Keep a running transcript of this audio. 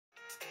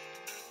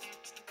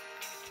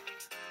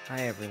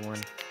Hi everyone,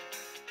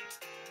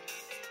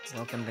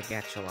 welcome to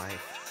Gacha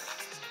Life,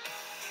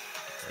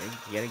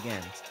 yet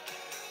again.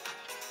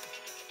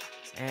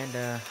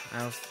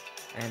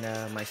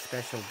 And my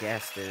special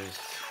guest is,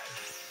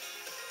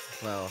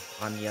 well,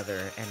 on the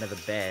other end of the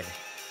bed.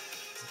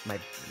 My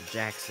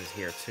Jax is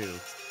here too.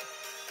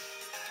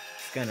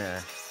 He's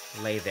gonna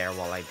lay there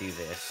while I do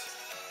this.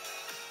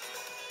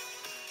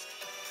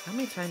 How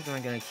many times am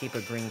I gonna keep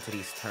agreeing to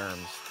these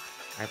terms?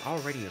 I've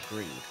already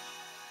agreed.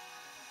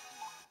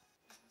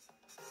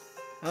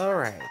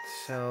 Alright,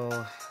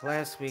 so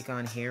last week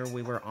on here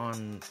we were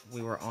on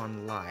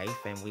live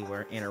and we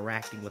were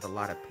interacting with a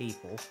lot of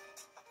people.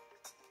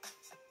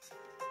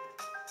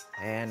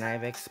 And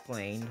I've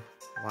explained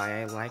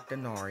why I liked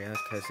Anaria,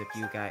 because if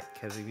you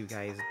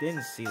guys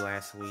didn't see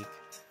last week,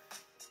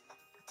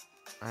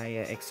 I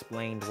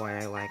explained why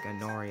I like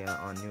Anaria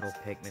on Noodle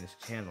Pigman's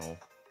channel,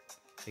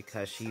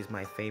 because she's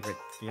my favorite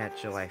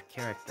Gacha Life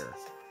character.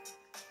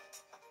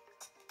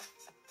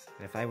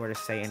 And if I were to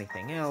say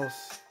anything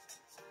else,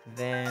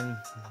 then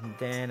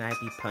I'd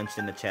be punched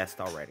in the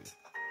chest already.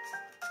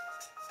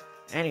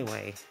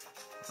 Anyway,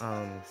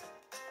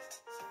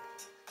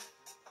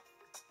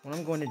 what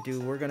I'm going to do,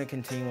 we're going to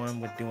continue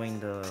on with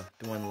doing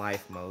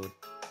life mode.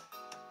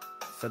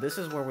 So this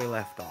is where we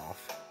left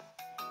off.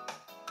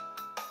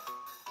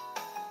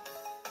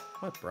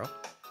 What, bro?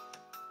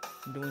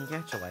 I'm doing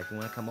Gacha Life. You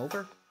want to come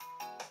over?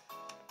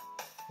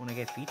 Want to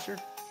get featured?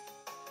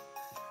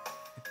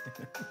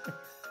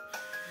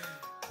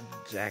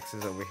 Jax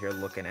is over here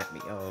looking at me.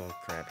 Oh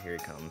crap, here he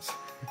comes.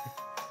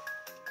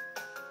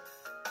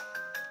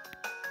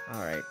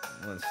 Alright,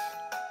 let's...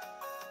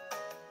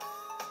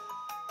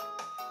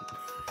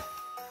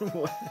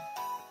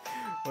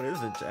 What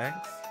is it,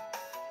 Jax?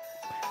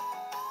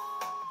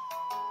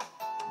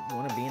 You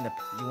wanna be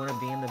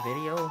in the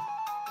video?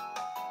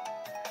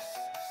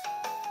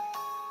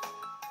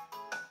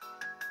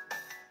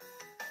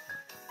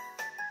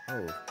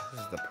 Oh,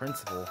 this is the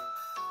principal.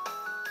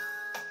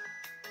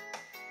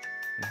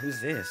 And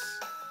who's this?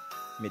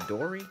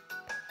 Midori?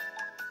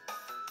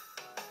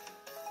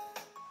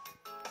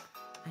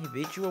 I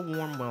bid you a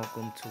warm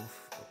welcome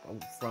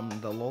from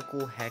the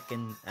local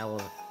Heckin'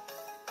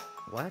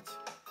 What?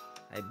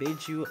 I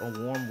bid you a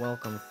warm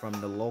welcome from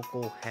the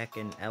local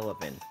Heckin'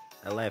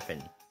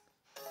 11.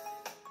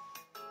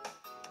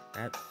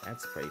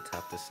 That's pretty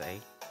tough to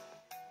say.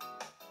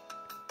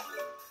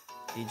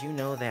 Did you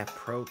know that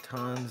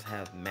protons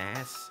have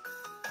mass?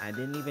 I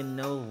didn't even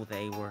know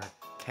they were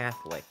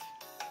Catholic.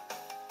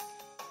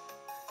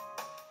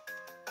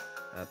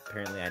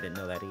 Apparently I didn't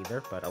know that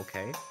either, but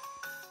okay.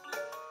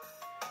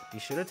 Be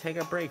sure to take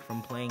a break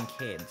from playing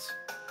kids.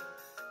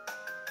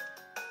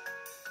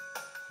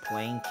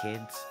 Playing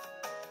kids?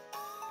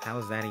 How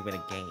is that even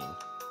a game?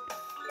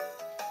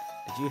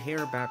 Did you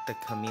hear about the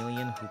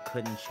chameleon who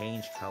couldn't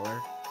change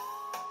color?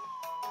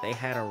 They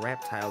had a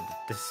reptile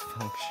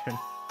dysfunction.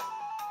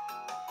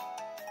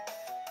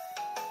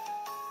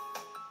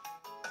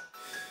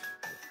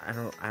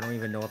 I don't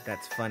even know if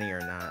that's funny or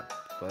not,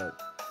 but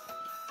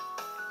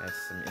that's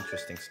some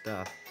interesting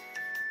stuff.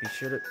 Be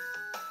sure to...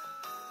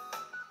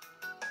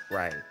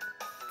 Right.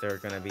 They're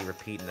gonna be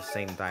repeating the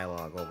same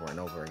dialogue over and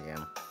over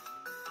again.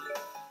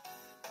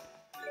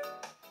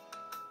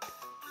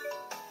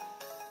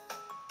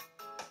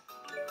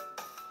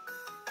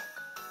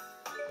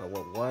 But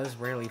what was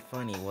really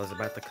funny was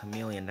about the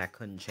chameleon that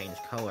couldn't change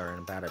color and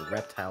about a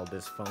reptile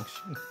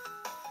dysfunction.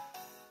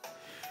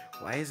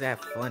 Why is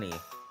that funny?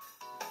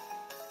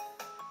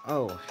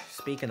 Oh,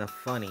 speaking of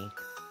funny,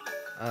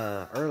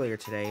 earlier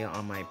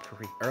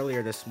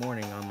this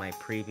morning on my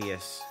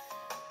previous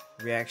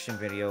reaction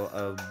video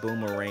of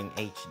Boomerang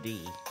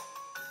HD,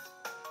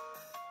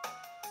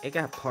 it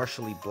got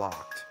partially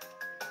blocked.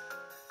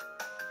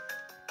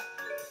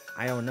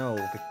 I don't know.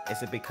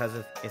 Is it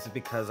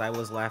because I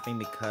was laughing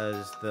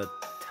because the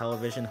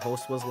television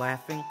host was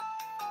laughing?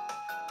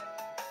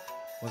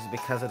 Was it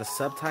because of the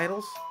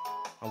subtitles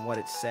on what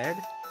it said?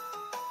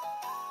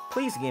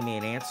 Please give me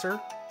an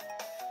answer.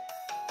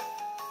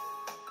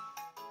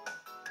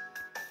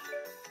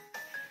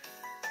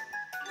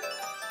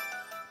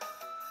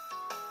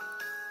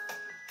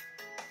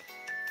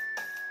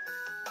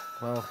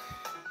 Well,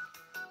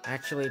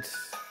 actually, it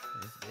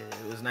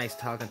was nice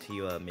talking to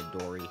you,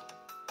 Midori.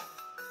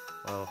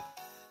 Well,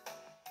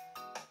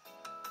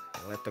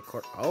 I left the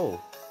court.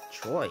 Oh,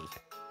 Troy.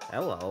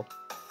 Hello.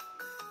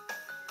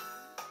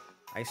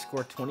 I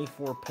scored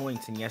 24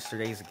 points in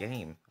yesterday's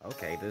game.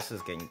 Okay, this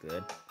is getting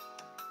good.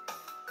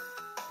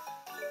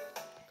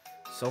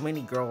 So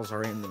many girls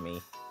are into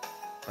me,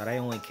 but I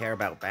only care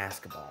about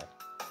basketball.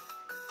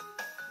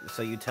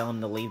 So you tell them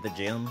to leave the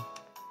gym?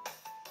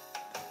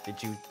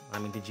 Did you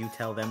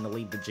tell them to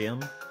leave the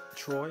gym,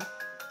 Troy?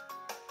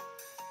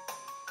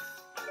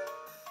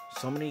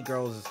 So many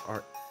girls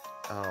are...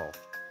 Oh,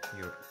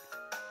 you're...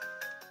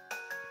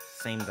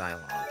 Same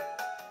dialogue.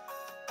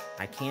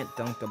 I can't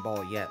dunk the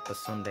ball yet, but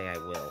someday I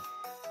will.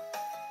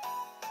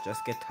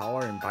 Just get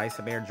taller and buy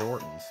some Air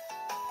Jordans.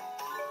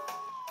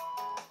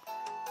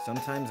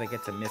 Sometimes I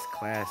get to miss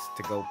class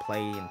to go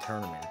play in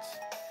tournaments.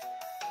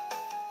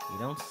 You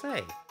don't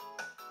say.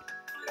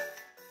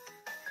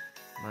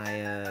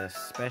 My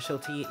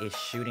specialty is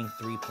shooting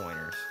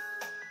three-pointers.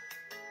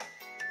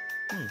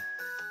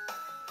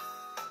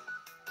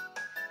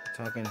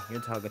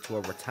 You're talking to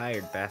a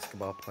retired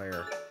basketball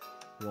player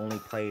who only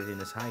played in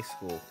his high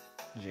school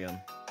gym.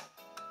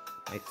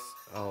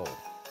 Oh,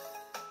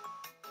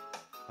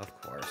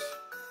 of course.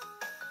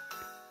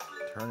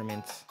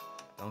 Tournaments,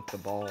 dunk the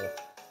ball,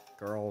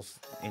 girls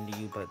into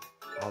you, but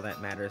all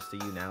that matters to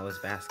you now is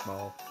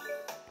basketball.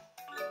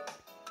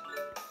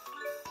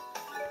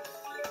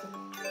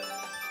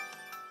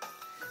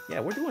 Yeah,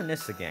 we're doing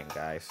this again,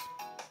 guys.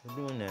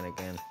 We're doing that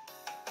again.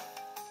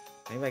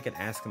 Maybe I could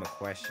ask him a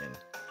question.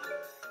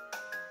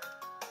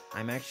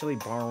 I'm actually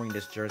borrowing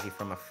this jersey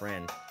from a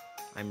friend.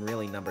 I'm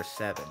really number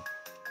 7.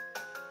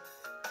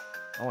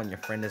 Oh, and your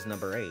friend is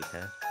number 8,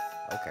 huh?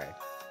 Okay.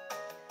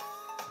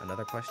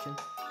 Another question?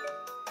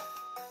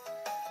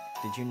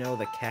 Did you know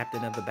the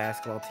captain of the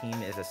basketball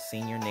team is a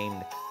senior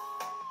named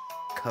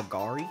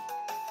Kagari?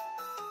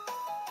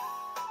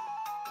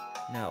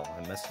 No,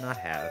 I must not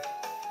have.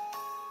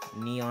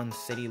 Neon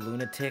City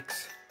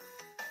Lunatics?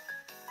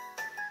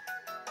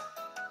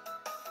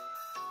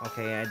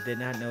 Okay, I did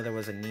not know there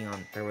was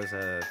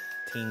a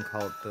team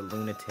called the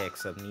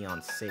Lunatics of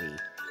Neon City.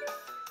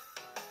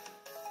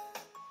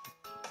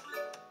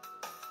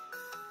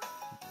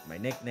 My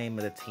nickname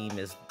of the team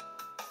is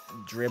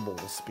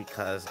Dribbles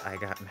because I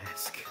got mad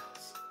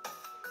skills.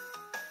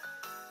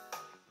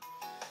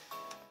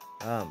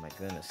 Oh my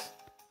goodness.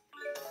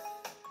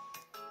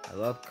 I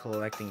love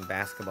collecting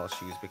basketball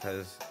shoes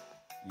because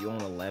you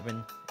own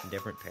 11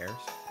 different pairs.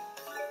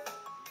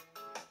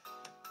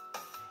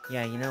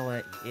 Yeah, you know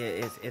what?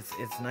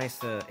 It's nice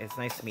to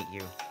meet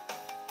you.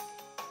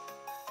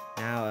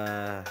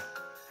 Now,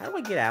 how do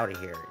I get out of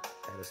here?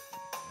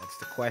 That's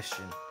the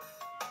question.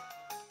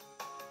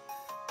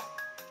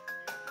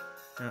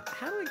 Now,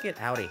 how do I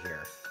get out of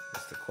here?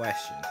 That's the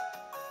question.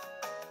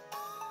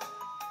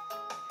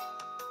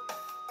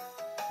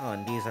 Oh,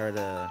 and these are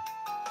the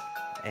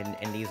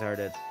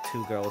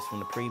 2 girls from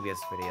the previous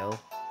video.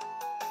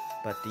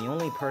 But the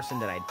only person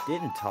that I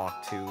didn't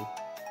talk to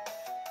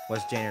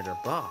was Janitor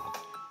Bob.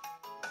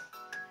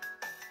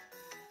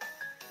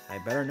 I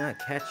better not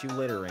catch you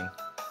littering.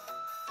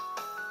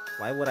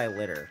 Why would I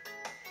litter?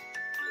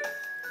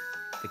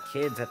 The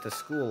kids at the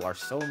school are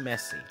so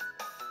messy.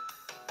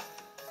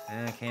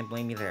 I can't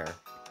blame you there.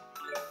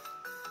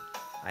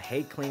 I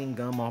hate cleaning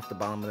gum off the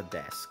bottom of the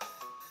desk.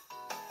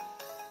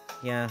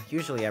 Yeah,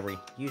 usually every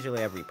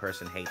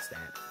person hates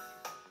that.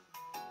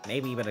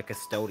 Maybe even a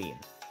custodian.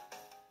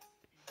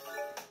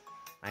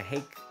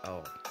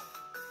 Oh.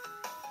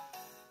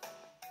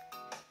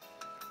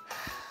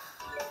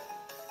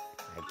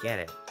 I get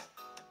it.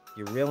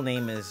 Your real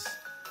name is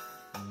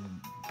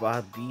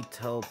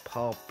Bobito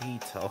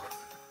Palpito.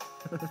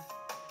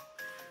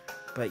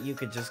 But you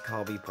could just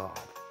call me Bob.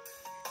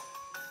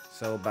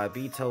 So,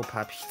 Bobito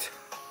Papito.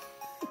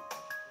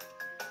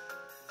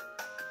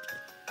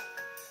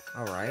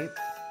 Alright.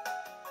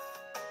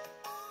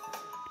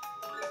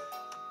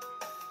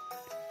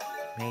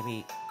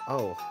 Maybe...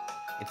 Oh,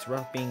 it's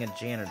rough being a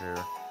janitor,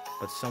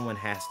 but someone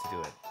has to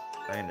do it.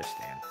 I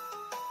understand.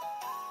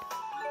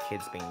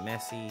 Kids being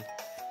messy,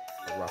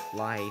 a rough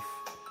life.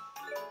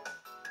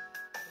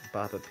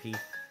 Bobito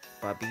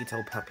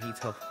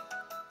Papito.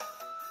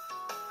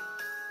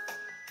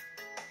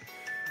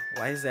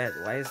 Why is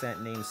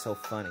that name so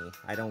funny?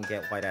 I don't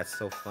get why that's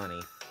so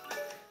funny.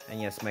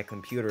 And yes, my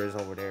computer is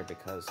over there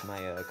because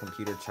my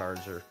computer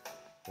charger,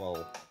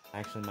 well,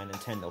 actually my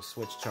Nintendo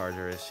Switch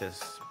charger is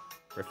just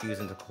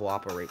refusing to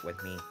cooperate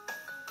with me.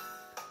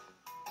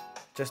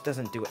 Just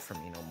doesn't do it for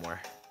me no more.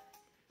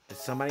 Did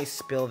somebody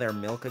spill their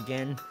milk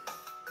again?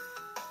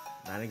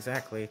 Not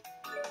exactly.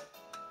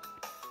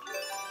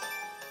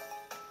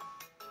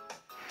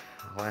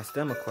 I'll ask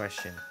them a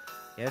question.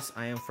 Yes,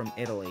 I am from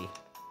Italy.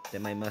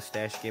 Did my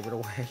mustache give it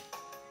away?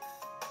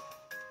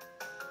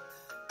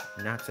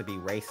 Not to be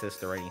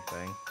racist or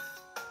anything.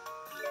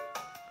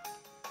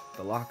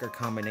 The locker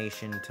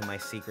combination to my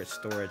secret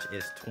storage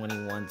is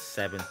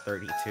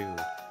 21732.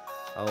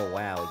 Oh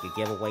wow, you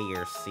give away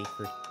your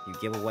secret, you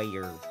give away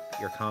your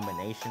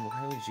combination?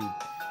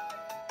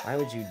 Why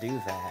would you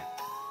do that?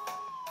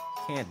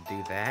 You can't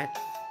do that.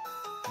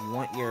 You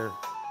want your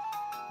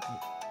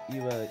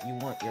you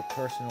want your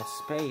personal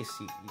space.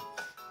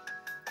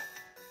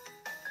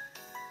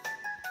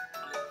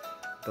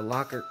 The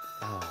locker.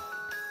 Oh.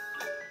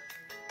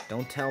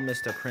 Don't tell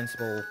Mr.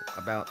 Principal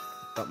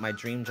but my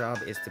dream job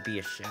is to be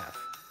a chef.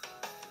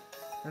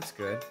 That's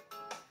good.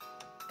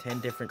 10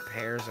 different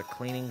pairs of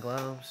cleaning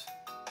gloves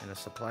in a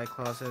supply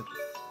closet.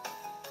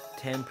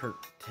 10.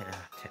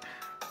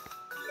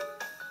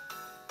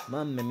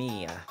 Mamma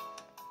mia.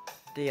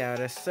 They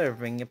are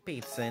serving a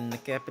pizza in the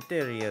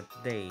cafeteria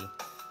today.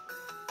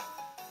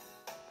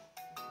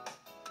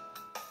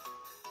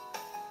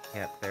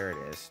 Yep, there it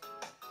is.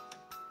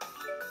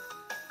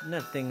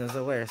 Nothing is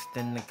worse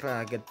than the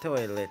clogged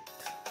toilet.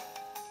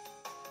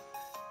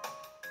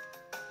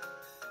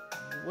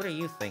 What do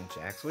you think,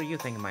 Jax? What do you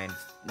think of my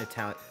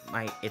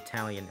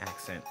Italian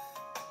accent?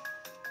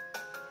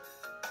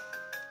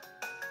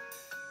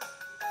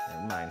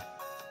 Never mind.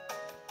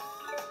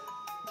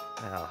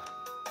 Oh.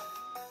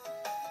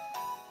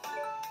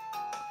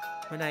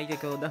 When I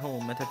go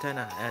home at the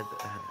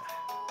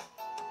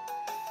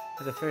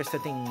first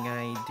thing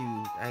I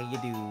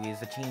do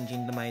is change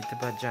into my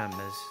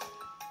pajamas.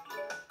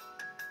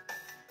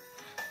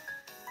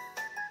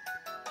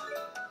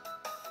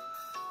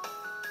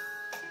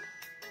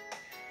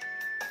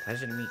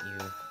 Pleasure to meet you.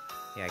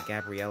 Yeah,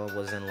 Gabriella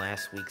was in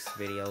last week's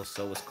video,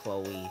 so was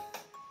Chloe.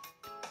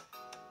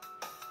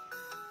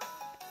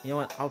 You know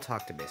what? I'll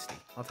talk to Misty.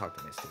 You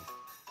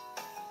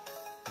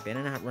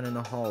better not run in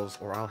the halls,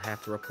 or I'll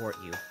have to report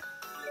you.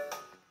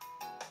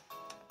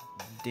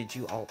 Did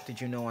you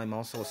know I'm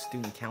also a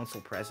student council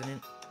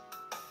president?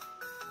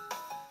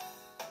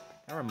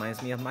 That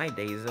reminds me of my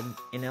days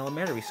in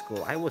elementary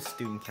school. I was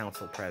student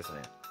council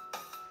president.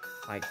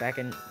 Like back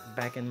in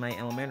my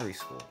elementary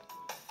school.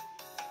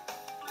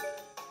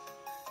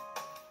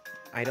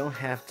 I don't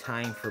have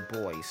time for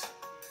boys.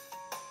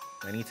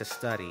 I need to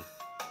study.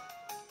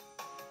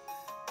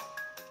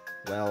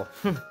 Well,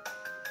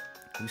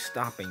 who's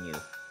stopping you?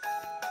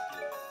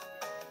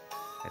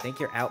 I think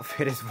your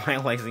outfit is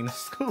violating the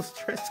school's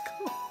dress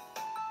code.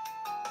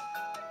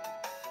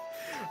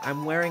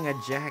 I'm wearing a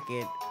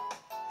jacket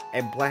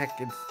and black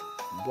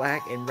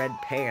and red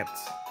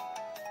pants.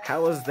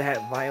 How is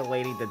that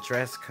violating the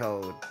dress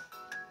code?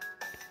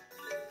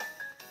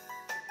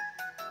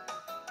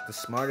 The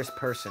smartest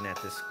person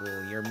at this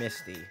school, you're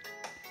Misty.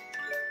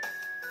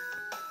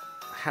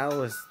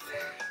 How is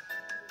that?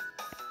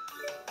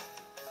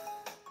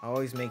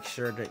 Always make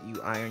sure that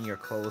you iron your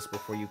clothes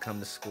before you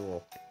come to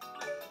school.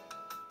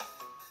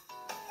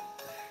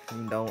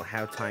 You don't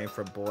have time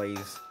for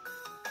boys.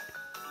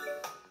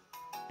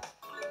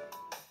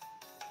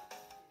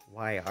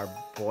 Why, our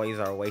boys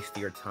are a waste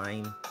of your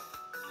time?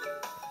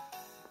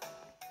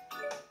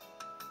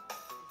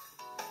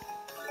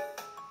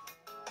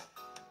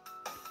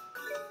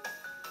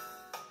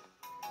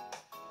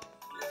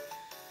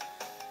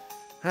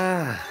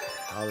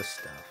 All this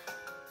stuff.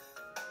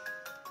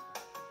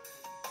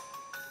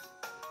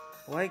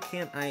 Why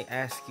can't I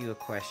ask you a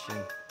question?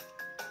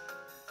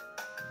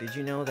 Did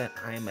you know that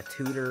I am a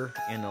tutor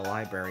in the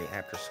library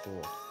after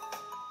school?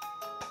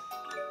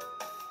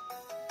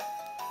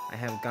 I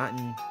have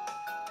gotten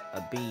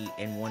a B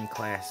in one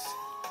class,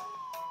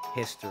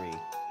 history.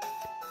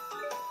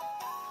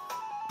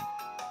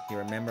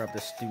 You're a member of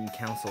the student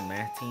council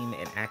math team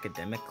and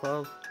academic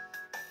club?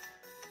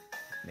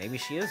 Maybe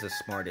she is the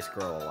smartest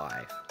girl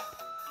alive.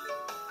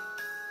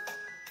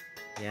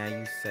 Yeah,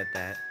 you said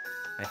that.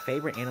 My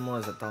favorite animal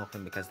is a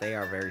dolphin because they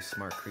are very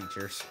smart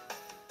creatures.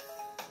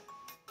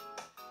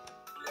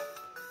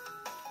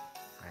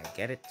 I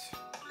get it.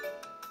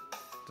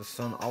 The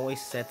sun always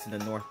sets in the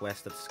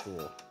northwest of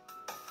school.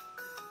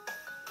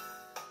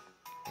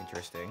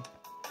 Interesting.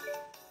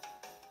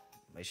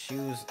 My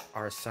shoes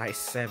are a size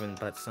 7,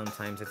 but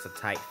sometimes it's a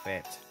tight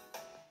fit.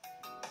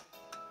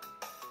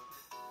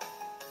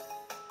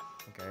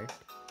 Okay.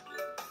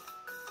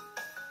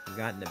 You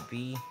gotten a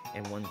B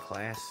in one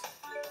class.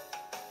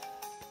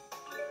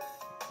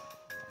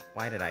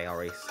 Why did I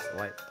already...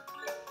 What?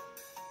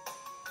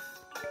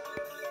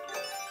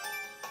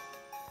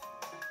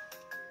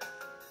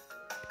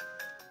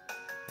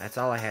 That's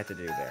all I had to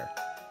do there.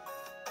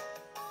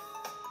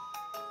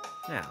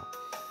 Now,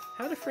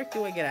 how the frick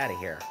do I get out of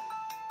here?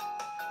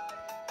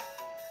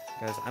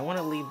 Because I want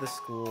to leave the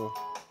school.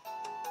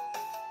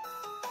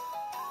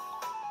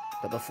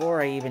 But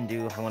before I even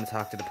do, I want to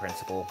talk to the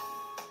principal.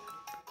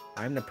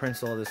 I'm the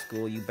principal of the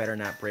school. You better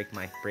not break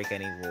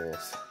any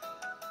rules.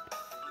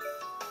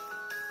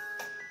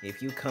 If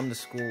you come to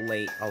school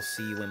late, I'll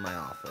see you in my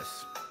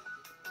office.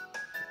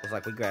 Looks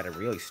like we got a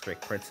really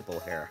strict principal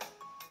here.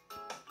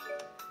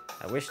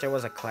 I wish there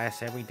was a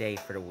class every day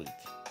for the week.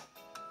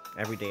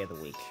 Every day of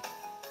the week.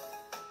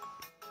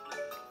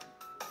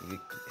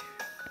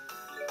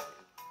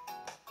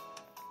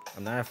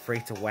 I'm not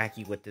afraid to whack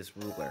you with this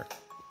ruler.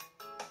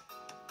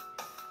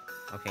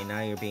 Okay, now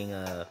you're being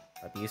a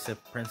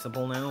abusive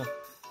principal now?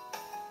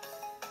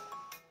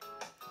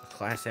 A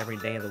class every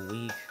day of the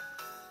week.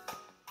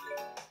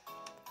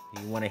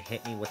 You want to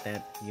hit me with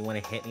that? You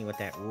want to hit me with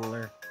that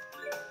ruler?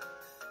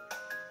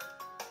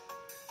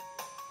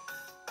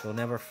 You'll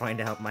never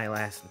find out my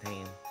last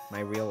name,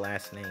 my real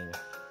last name.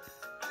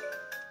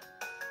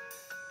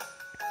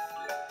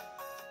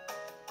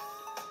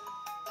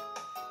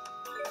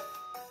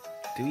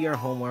 Do your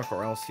homework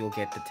or else you'll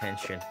get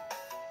detention.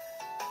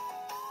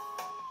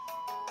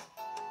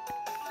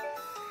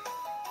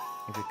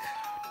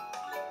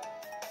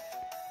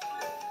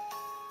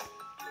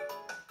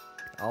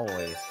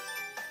 Always.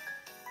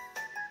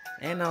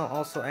 And I'll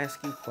also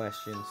ask you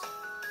questions.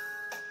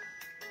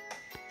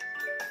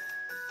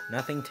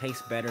 Nothing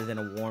tastes better than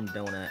a warm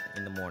donut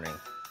in the morning.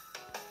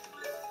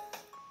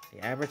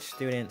 The average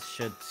student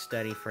should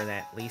study for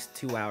at least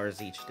 2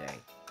 hours each day.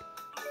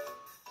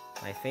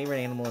 My favorite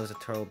animal is a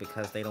turtle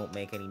because they don't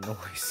make any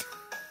noise.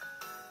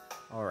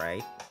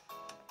 Alright.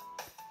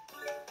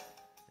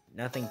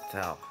 Nothing to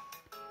tell.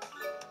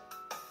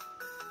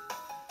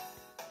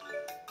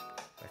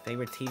 My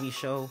favorite TV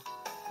show?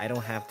 I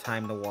don't have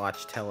time to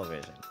watch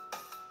television.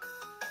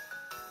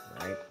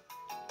 Right?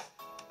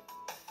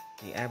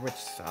 The average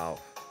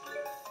self.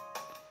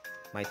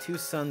 My 2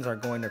 sons are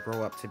going to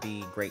grow up to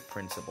be great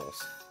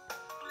principals.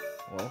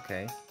 Well,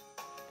 okay.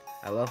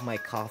 I love my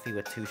coffee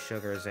with 2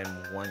 sugars and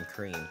 1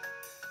 cream.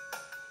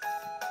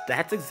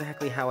 That's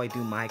exactly how I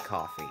do my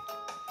coffee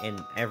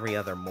in every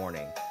other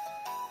morning.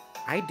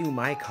 I do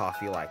my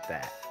coffee like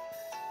that.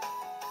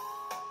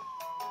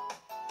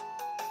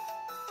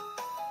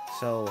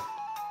 So,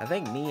 I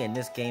think me and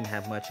this game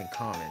have much in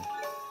common.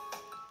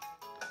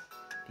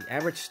 The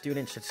average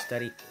student should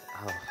study...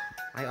 Oh,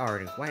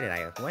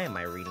 why am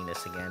I reading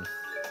this again?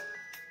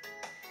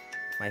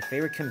 My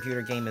favorite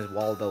computer game is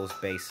Waldo's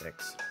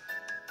Basics.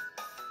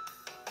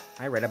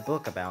 I read a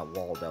book about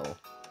Waldo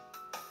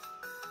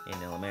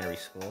in elementary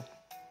school.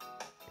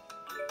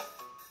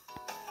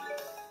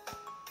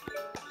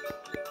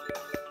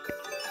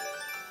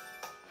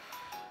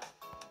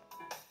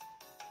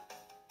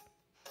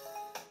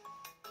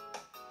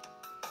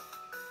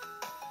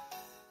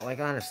 Like,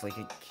 honestly,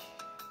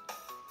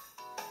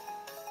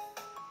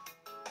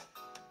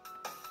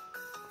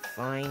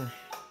 fine,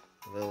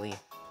 Lily.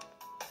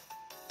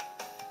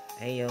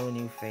 Ayo,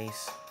 new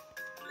face.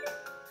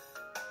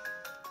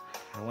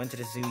 I went to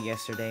the zoo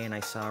yesterday and I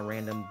saw a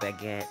random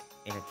baguette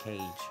in a cage.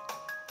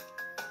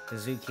 The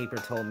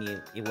zookeeper told me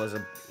it was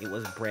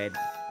bred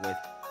with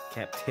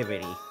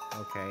captivity.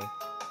 Okay.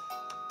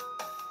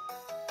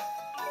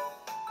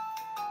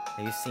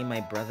 Have you seen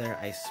my brother?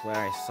 I swear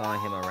I saw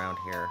him around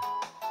here.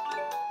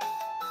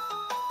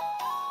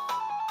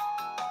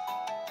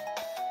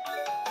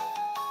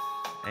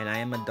 And I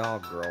am a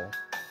dog girl.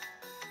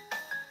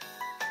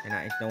 And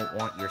I don't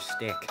want your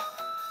stick.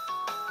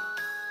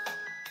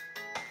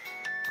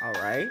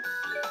 Alright.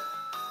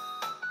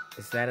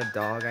 Is that a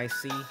dog I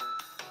see?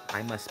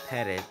 I must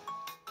pet it.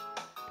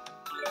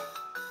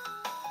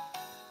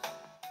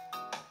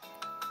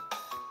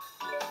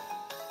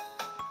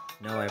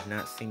 No, I've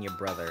not seen your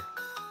brother.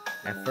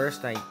 At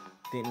first I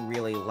didn't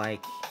really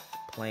like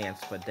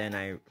plants, but then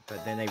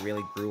they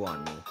really grew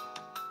on me.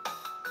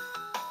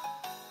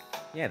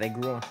 Yeah, they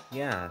grew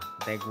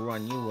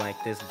on you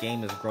like this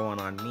game is growing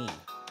on me.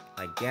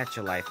 Like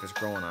Gacha life is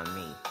growing on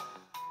me.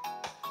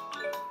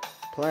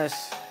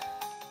 Plus,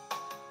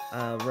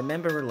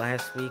 remember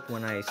last week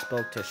when I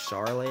spoke to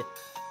Charlotte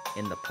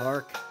in the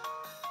park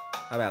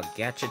about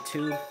Gacha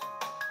Tube?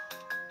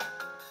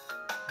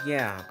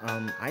 Yeah,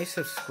 I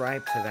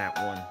subscribed to that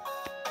one.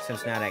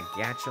 Since now that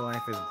Gacha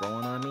life is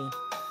growing on me,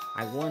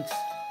 I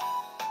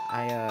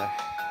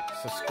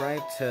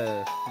subscribed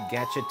to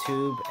Gacha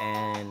Tube,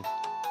 and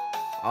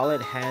all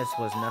it has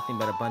was nothing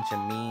but a bunch of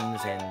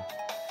memes and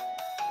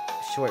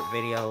short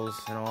videos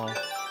and all.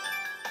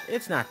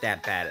 It's not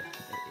that bad.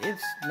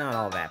 It's not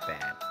all that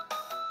bad.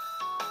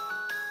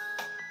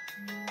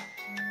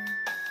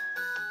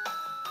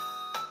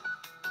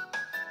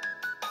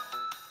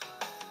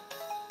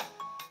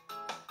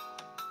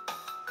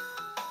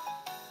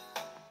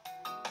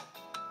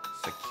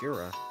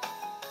 Sakura.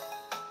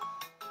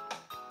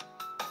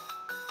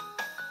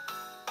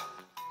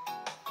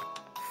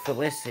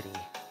 Felicity.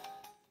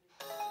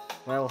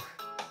 Well,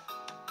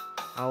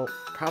 I'll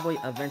probably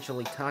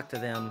eventually talk to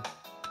them.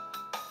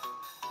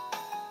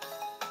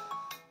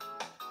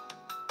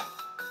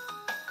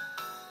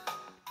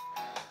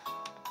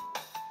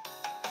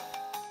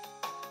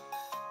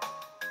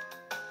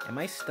 Am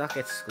I stuck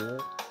at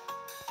school?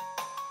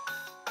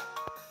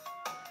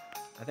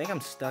 I think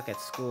I'm stuck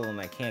at school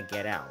and I can't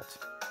get out.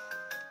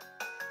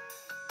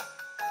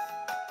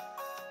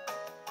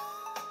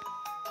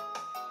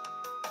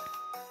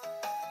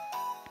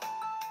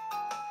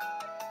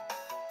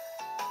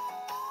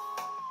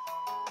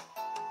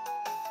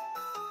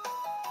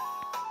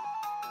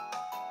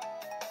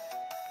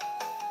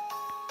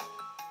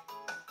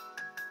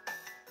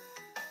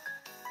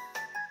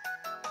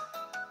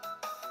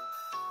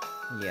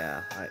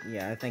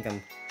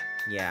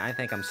 I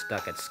think I'm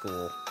stuck at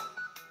school.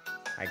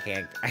 I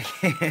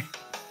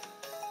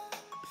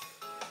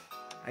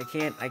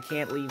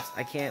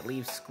can't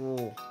leave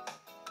school.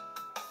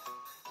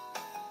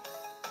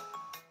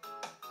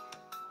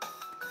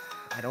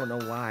 I don't know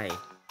why.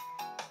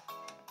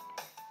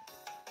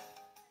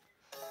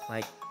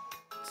 Like,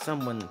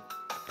 someone,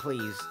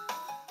 please,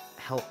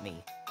 help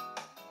me.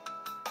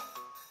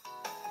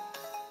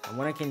 I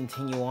want to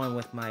continue on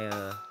with my,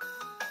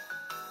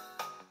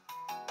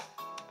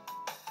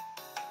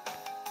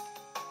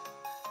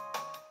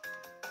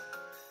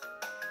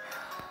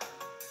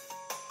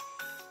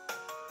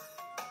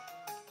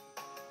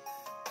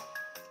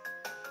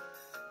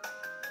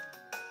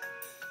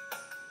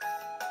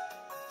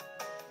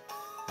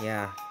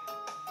 Yeah,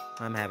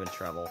 I'm having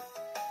trouble.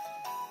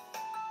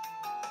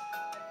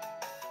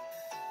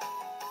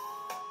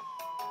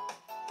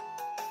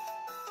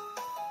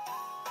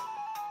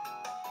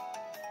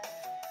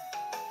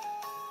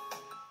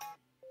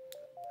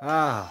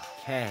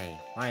 Okay,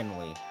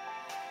 finally.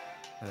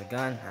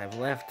 Gun, I've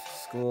left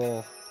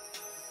school.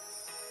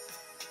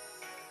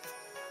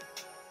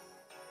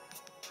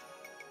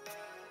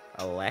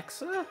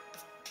 Alexa?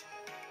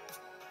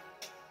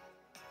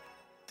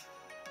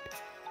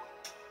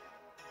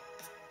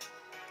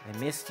 I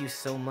missed you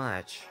so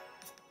much.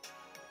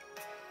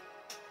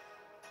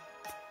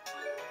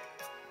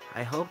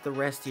 I hope the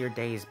rest of your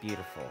day is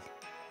beautiful.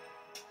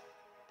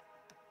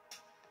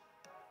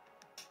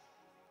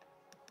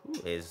 Who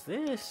is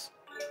this?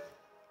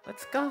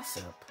 Let's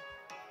gossip.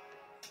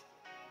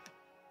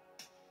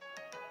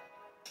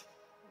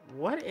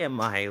 What am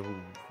I?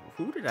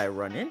 Who did I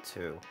run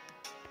into?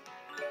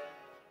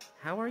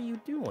 How are you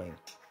doing?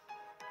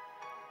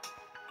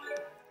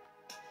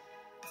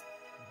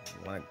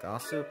 You want to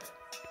gossip?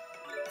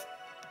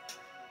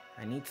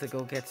 I need to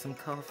go get some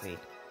coffee.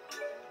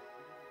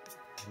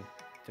 I'm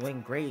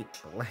doing great,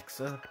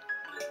 Alexa.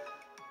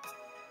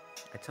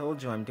 I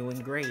told you I'm doing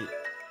great.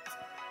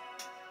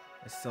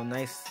 It's so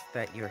nice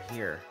that you're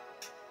here.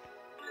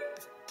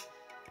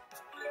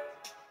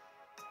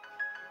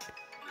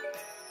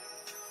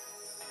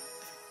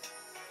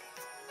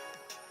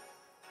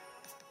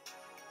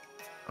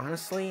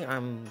 Honestly,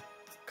 I'm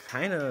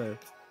kind of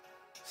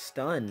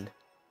stunned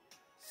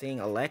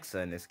seeing Alexa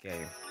in this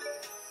game.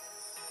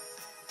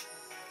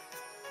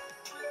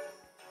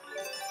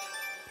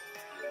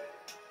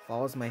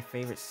 Fall is my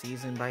favorite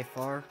season by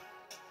far.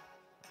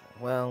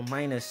 Well,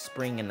 mine is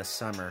spring and the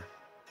summer.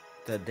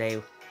 The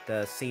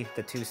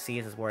two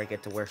seasons where I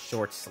get to wear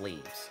short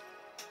sleeves.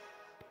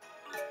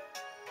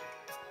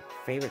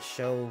 Favorite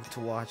show to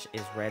watch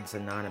is Red's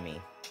Anatomy.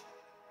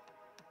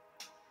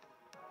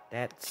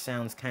 That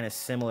sounds kind of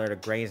similar to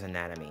Grey's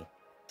Anatomy.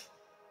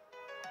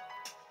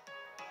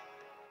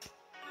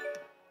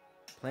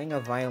 Playing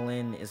a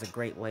violin is a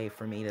great way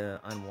for me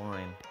to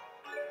unwind.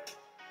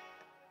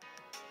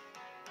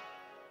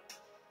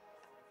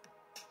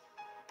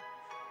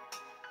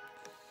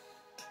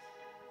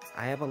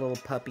 I have a little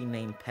puppy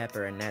named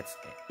Pepper, and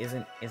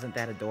isn't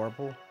that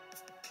adorable?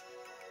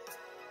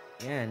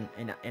 Yeah,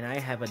 and I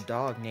have a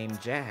dog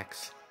named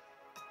Jax.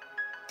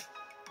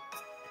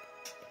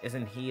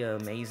 Isn't he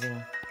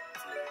amazing?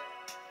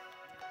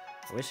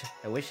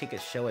 I wish he could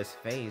show his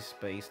face,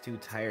 but he's too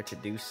tired to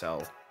do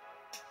so.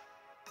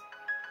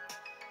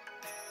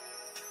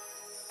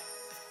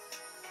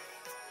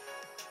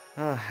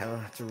 I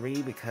have to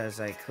read because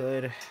I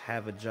could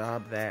have a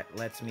job that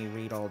lets me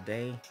read all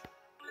day.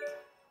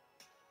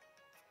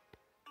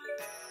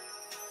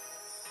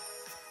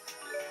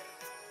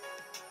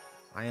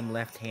 I am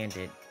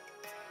left-handed.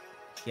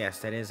 Yes,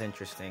 that is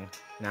interesting.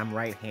 And I'm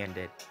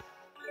right-handed.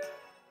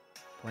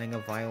 Playing a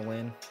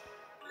violin.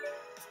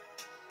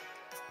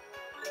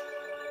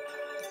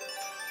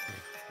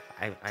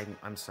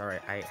 I'm sorry,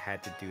 I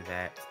had to do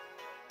that.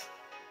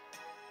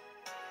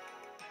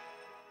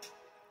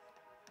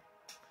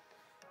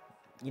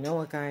 You know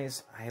what,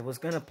 guys? I was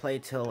gonna play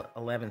till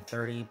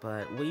 11:30,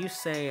 but will you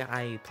say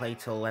I play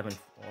till 11?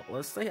 Well,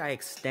 let's say I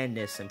extend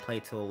this and play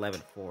till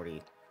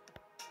 11:40.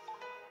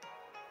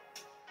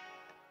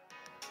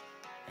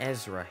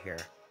 Ezra here.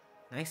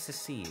 Nice to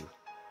see you.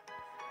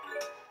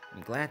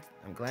 I'm glad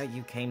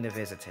you came to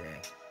visit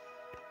today.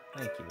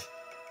 Thank you.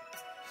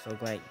 So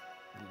glad.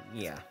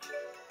 Yeah.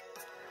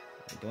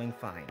 I'm doing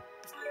fine.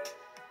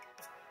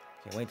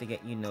 Can't wait to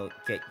get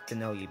to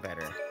know you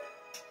better.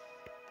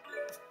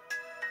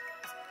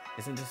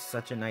 Isn't this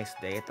such a nice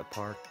day at the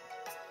park?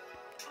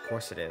 Of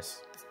course it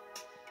is.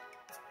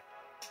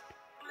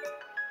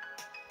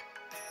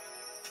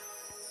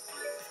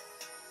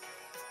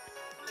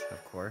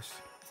 Of course.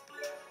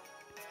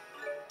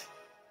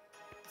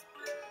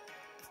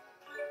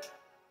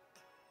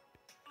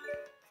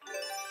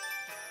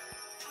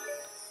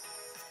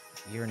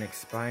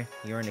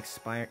 You're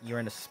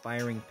an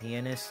aspiring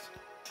pianist.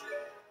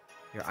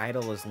 Your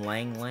idol is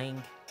Lang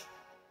Lang.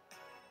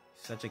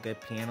 Such a good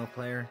piano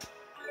player.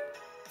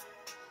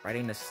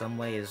 Riding the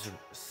subway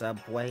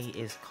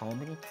is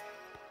calming.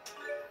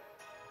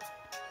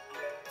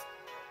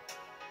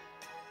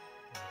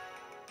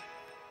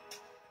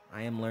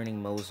 I am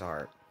learning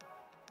Mozart.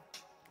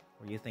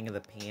 When you think of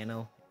the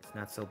piano, it's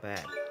not so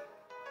bad.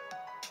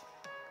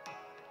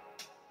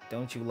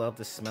 Don't you love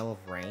the smell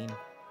of rain?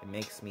 It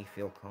makes me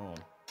feel calm.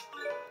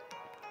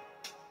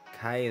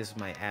 Kai is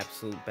my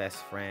absolute best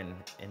friend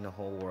in the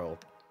whole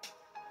world.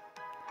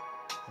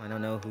 I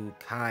don't know who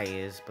Kai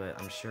is, but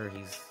I'm sure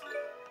he's...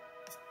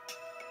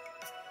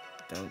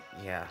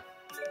 yeah.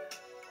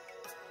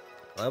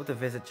 I love to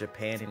visit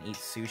Japan and eat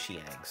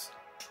sushi eggs.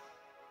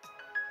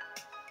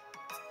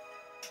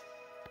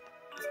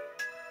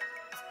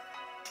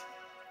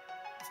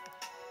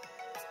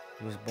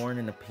 He was born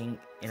in a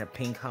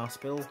pink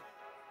hospital.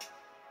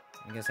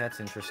 I guess that's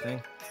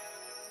interesting.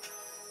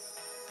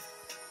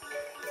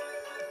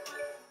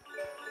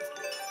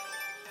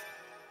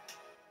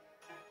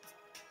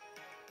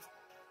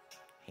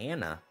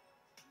 Hannah.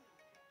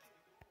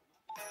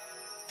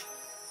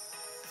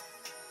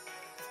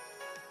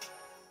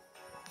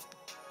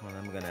 Well,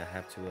 I'm gonna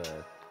have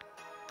to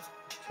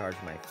charge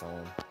my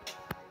phone.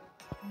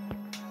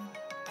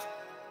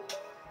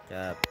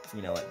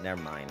 You know what?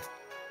 Never mind.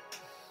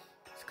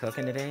 It's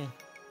cooking today.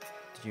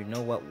 Did you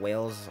know what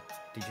whales?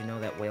 Did you know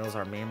that whales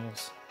are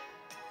mammals?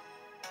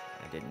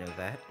 I didn't know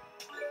that.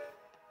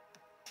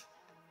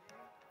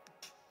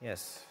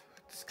 Yes,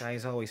 the sky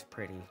is always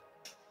pretty,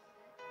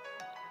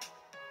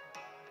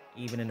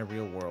 even in the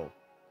real world.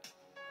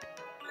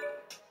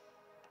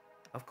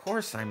 Of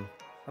course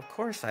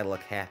I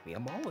look happy.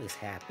 I'm always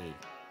happy.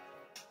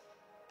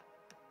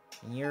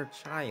 And you're a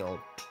child.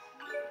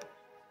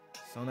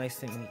 So nice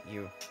to meet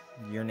you.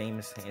 Your name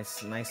is...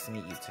 It's nice to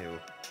meet you too.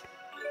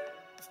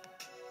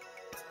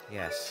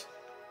 Yes.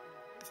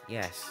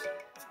 Yes.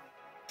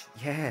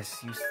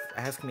 Yes, you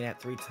asked me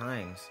that 3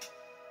 times.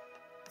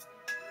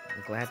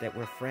 I'm glad that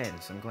we're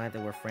friends. I'm glad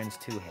that we're friends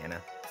too, Hannah.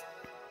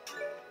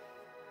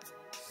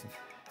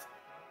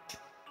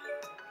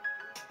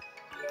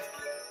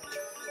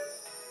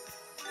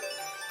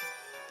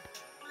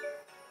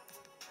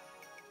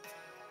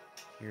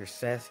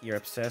 You're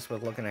obsessed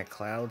with looking at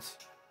clouds?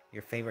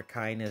 Your favorite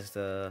kind is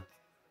the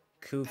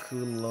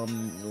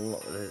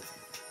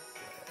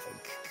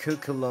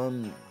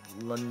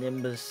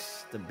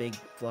Cuculonimbus, the big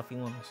fluffy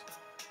ones?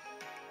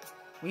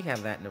 We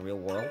have that in the real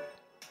world.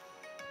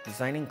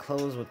 Designing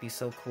clothes would be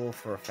so cool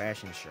for a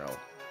fashion show.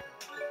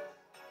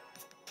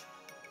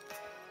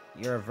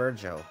 You're a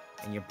Virgo,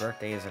 and your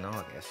birthday is in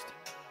August.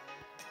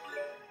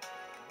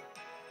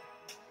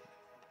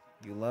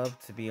 You love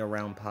to be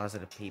around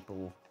positive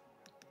people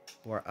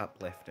who are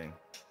uplifting.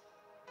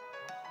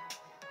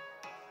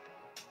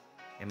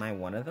 Am I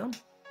one of them?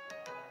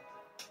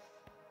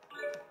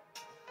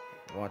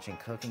 Watching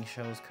cooking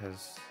shows,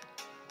 cause...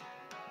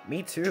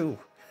 Me too!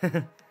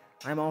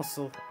 I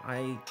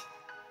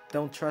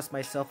don't trust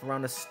myself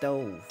around a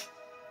stove.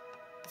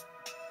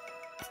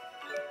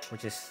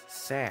 Which is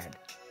sad.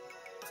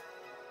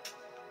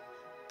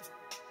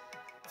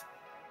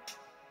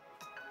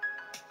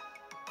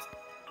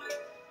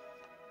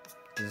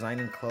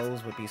 Designing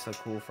clothes would be so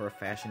cool for a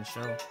fashion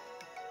show.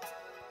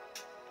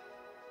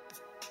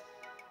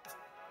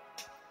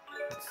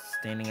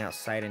 Standing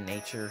outside in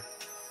nature.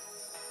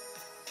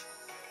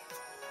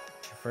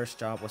 Your first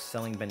job was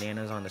selling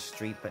bananas on the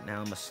street, but now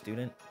I'm a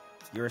student.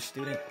 You're a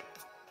student?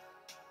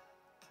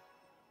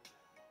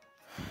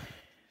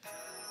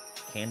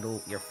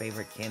 Your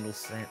favorite candle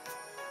scent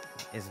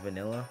is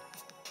vanilla?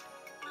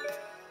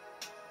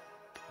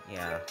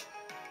 Yeah.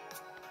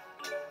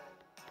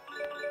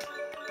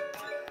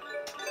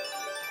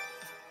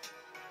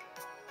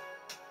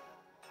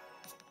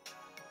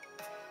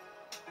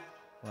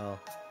 Well.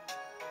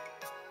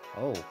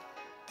 Oh.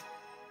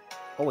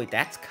 Oh wait,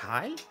 that's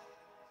Kai?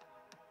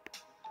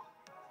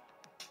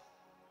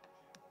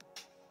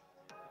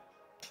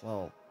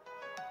 Well,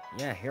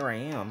 yeah, here I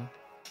am.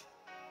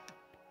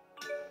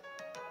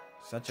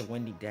 Such a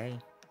windy day.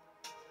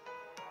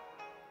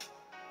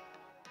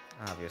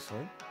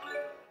 Obviously.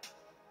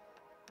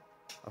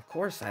 Of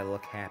course I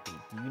look happy.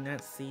 Do you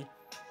not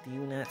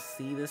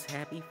see this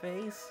happy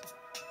face?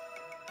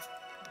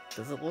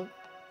 Does it look...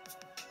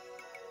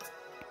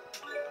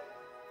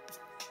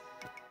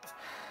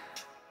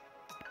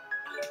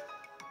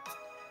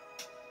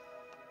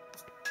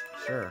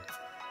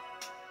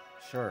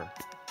 Sure.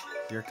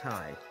 You're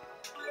Kai.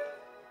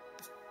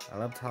 I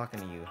love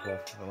talking to you. Well,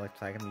 I like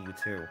talking to you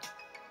too.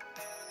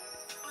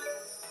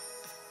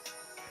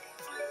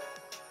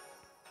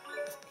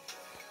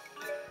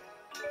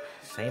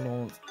 Same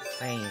old,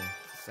 same.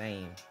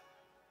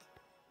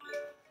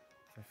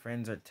 My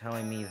friends are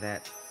telling me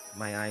that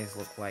my eyes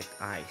look like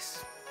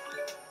ice.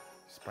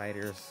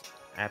 Spiders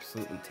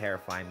absolutely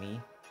terrify me.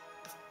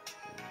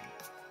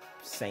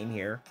 Same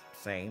here,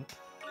 same.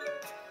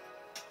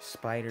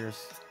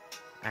 Spiders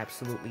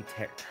absolutely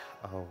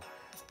oh.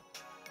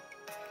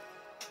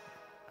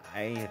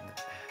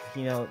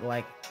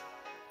 Like,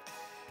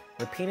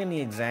 repeating the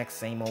exact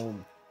same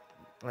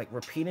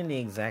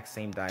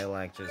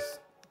dialogue just,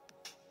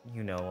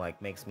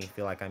 like, makes me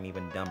feel like I'm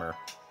even dumber.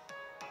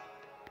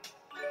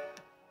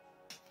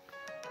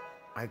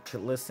 I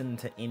could listen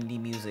to indie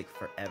music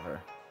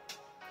forever.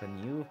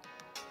 Couldn't you?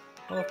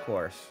 Well, of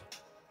course.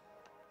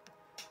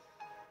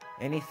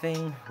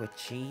 Anything with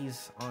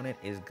cheese on it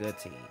is good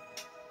to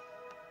eat.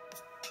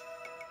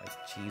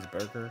 Like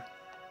cheeseburger,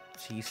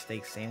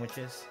 cheesesteak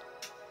sandwiches,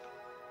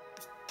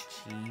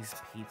 cheese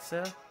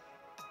pizza.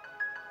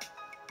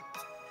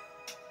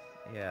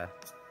 Yeah.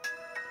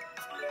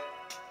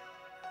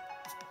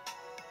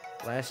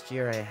 Last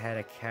year I had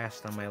a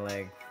cast on my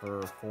leg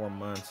for 4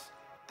 months.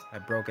 I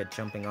broke it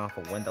jumping off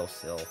a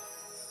windowsill.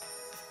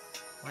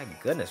 My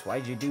goodness,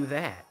 why'd you do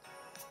that?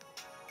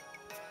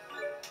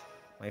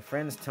 My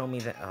friends tell me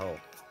that... Oh.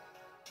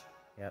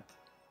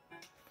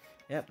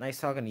 Yep,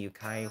 nice talking to you,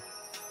 Kai.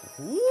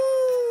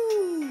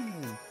 Woo!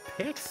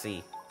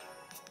 Pixie.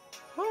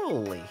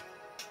 Holy.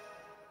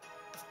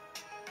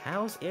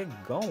 How's it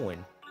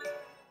going?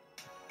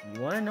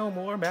 You want to know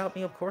more about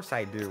me? Of course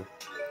I do.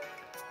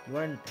 You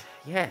want...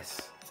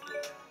 Yes.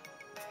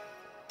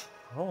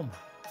 Oh my...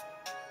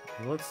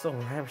 You look so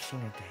ravishing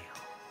today.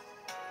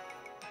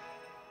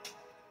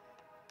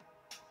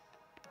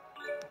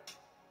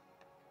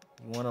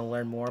 want to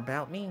learn more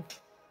about me?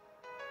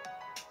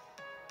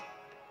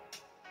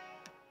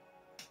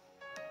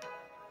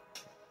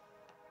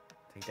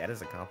 Take that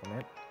as a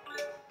compliment.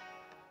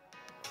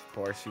 Of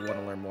course, you want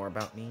to learn more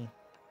about me.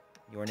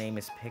 Your name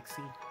is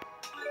Pixie.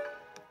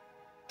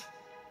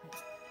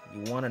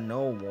 You want to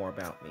know more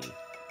about me.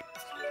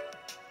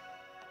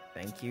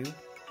 Thank you.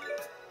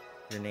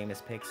 Your name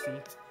is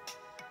Pixie.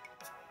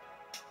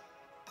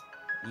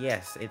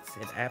 Yes, it's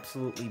an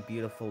absolutely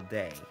beautiful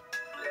day.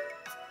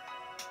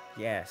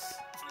 Yes.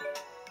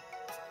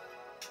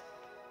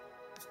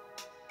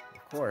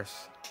 Of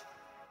course.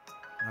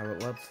 I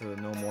would love to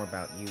know more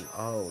about you.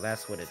 Oh,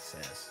 that's what it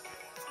says.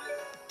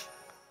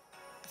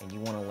 And you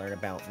want to learn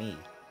about me.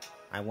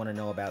 I want to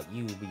know about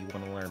you, but you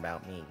want to learn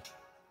about me.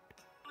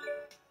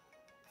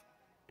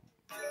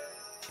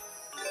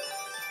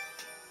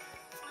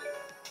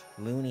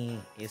 Looney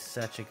is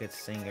such a good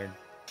singer.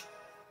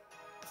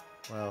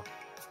 Well,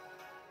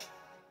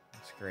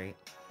 that's great.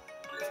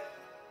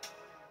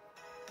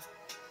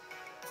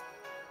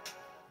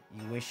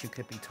 You wish you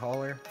could be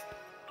taller?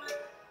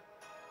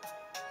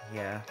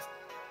 Yeah.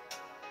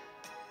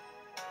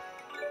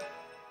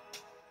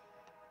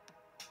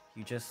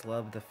 You just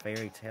love the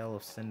fairy tale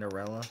of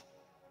Cinderella?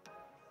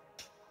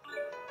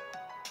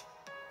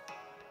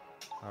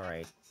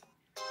 Alright.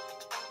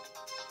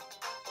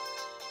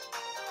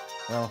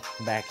 Well,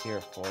 I'm back here,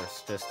 of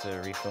course, just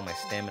to refill my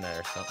stamina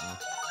or something.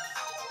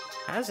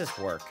 How does this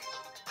work?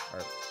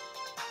 Or...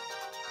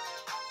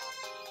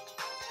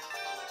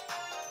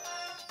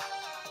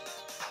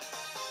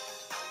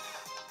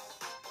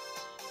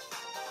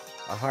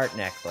 a heart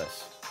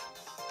necklace.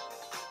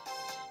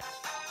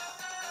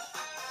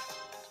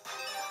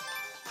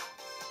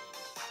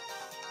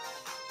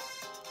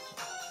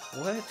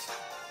 What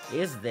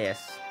is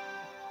this?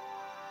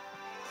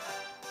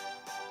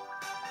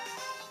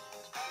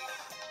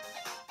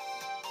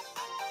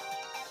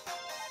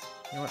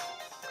 You know what?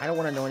 I don't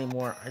want to know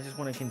anymore. I just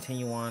want to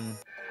continue on.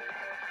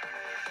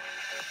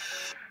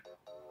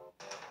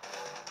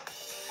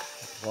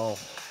 Well,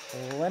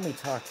 let me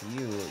talk to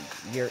you.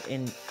 You're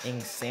in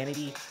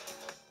Insanity.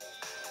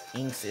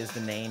 Inks is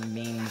the name,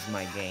 memes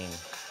my game.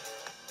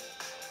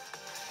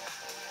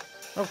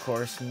 Of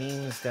course,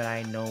 memes that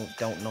I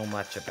don't know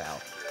much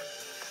about.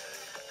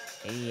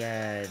 Oh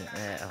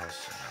shit.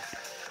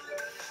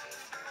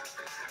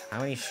 How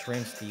many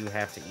shrimps do you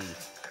have to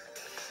eat?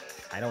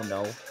 I don't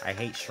know. I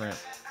hate shrimp.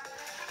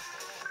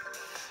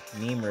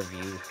 Meme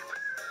review.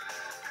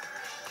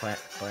 Clap,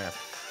 clap.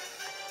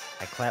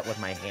 I clap with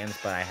my hands,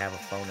 but I have a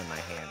phone in my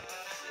hand.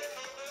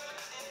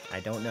 I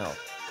don't know.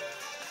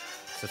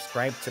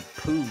 Subscribe to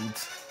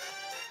Poods.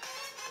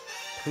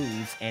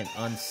 And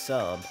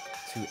unsub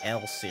to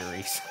L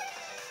series.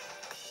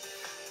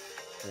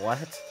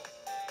 What?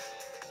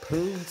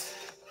 Poods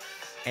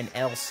and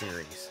L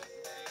series.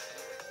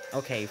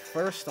 Okay,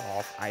 first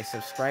off, I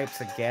subscribed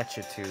to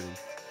Gacha Tube,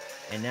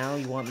 and now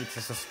you want me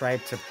to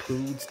subscribe to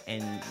Poods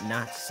and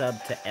not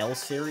sub to L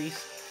series?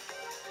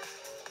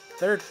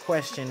 Third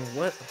question,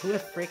 who the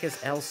frick is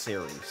L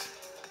series?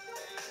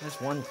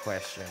 There's one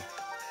question.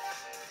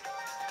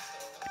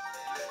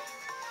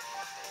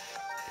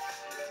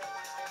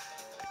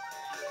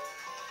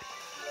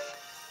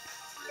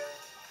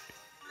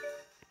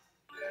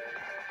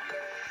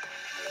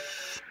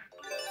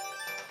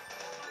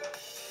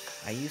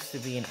 I used to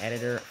be an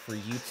editor for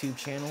YouTube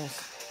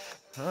channels.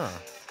 Huh.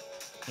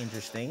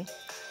 Interesting.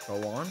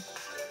 Go on.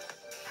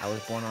 I was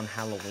born on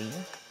Halloween.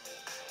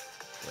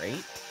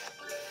 Great.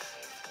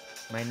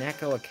 My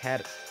Neko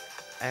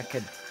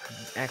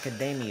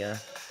Academia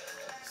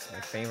is my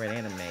favorite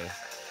anime.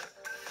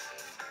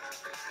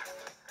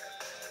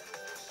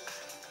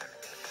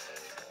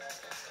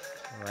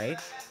 Right?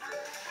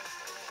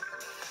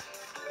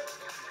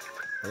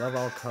 I love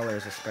all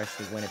colors,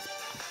 especially when it's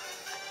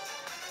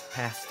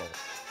pastel.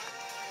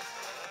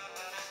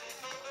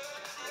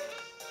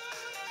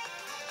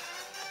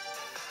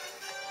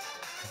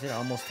 Is it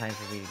almost time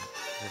for me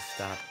to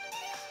stop?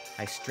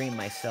 I stream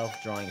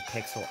myself drawing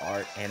pixel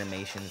art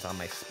animations on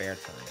my spare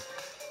time.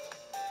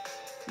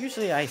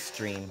 Usually I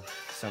stream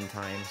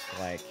sometimes,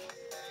 like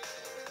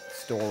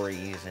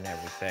stories and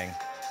everything.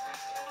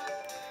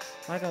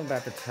 Like I'm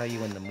about to tell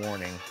you in the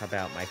morning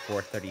about my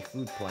 4:30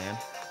 food plan.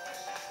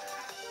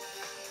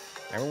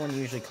 Everyone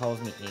usually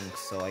calls me Ink,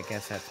 so I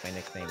guess that's my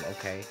nickname,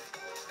 okay.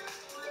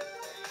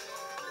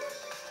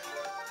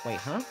 Wait,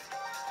 huh?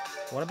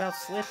 What about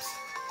Slips?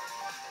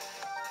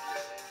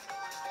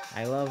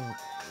 I love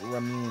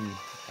Ramoon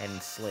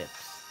and Slips.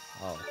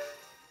 Oh.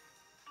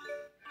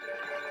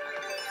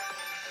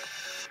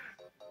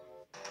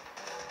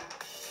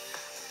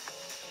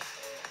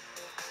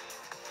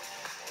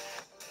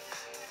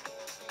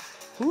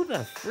 Who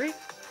the frick?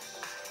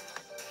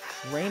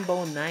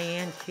 Rainbow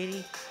Nyan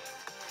Kitty?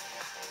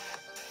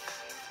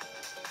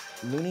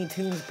 Looney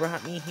Tunes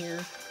brought me here?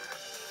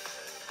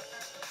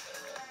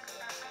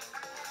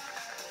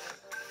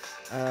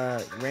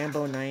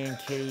 Rambo Nyan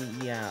Kitty,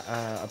 yeah,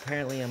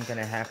 apparently I'm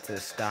gonna have to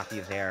stop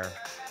you there.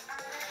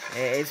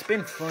 It's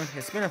been fun.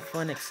 It's been a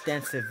fun,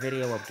 extensive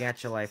video of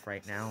Gacha Life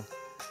right now.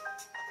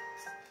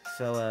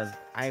 So,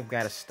 I've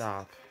got to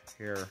stop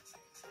here.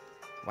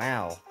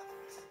 Wow.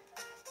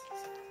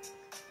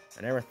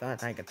 I never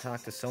thought I could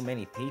talk to so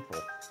many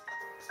people.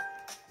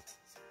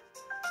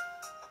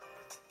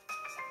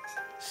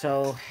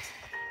 So,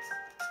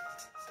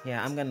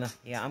 yeah, I'm gonna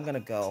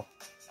go.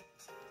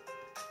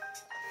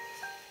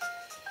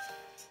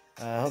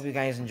 I hope you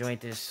guys enjoyed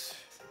this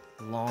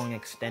long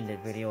extended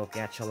video of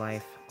Gacha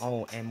Life.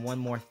 Oh, and one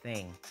more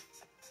thing.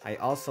 I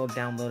also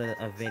downloaded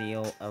a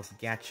video of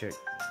Gacha...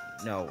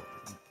 No,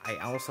 I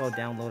also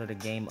downloaded a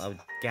game of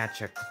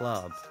Gacha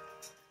Club.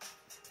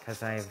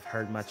 Because I've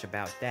heard much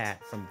about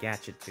that from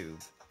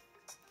GachaTube.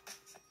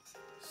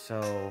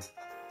 So,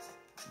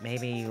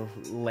 maybe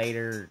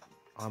later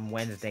on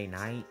Wednesday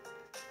night.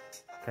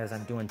 Because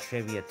I'm doing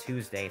Trivia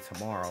Tuesday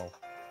tomorrow.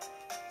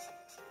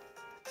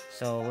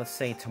 So, let's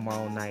say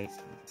tomorrow night...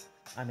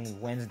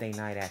 Wednesday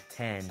night at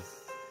 10,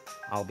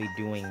 I'll be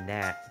doing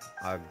that,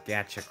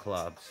 Gacha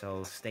Club,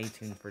 so stay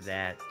tuned for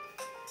that.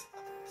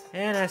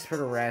 And as for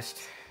the rest,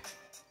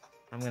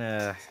 I'm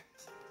gonna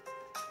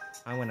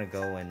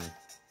go and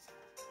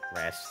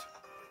rest.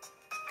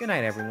 Good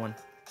night, everyone.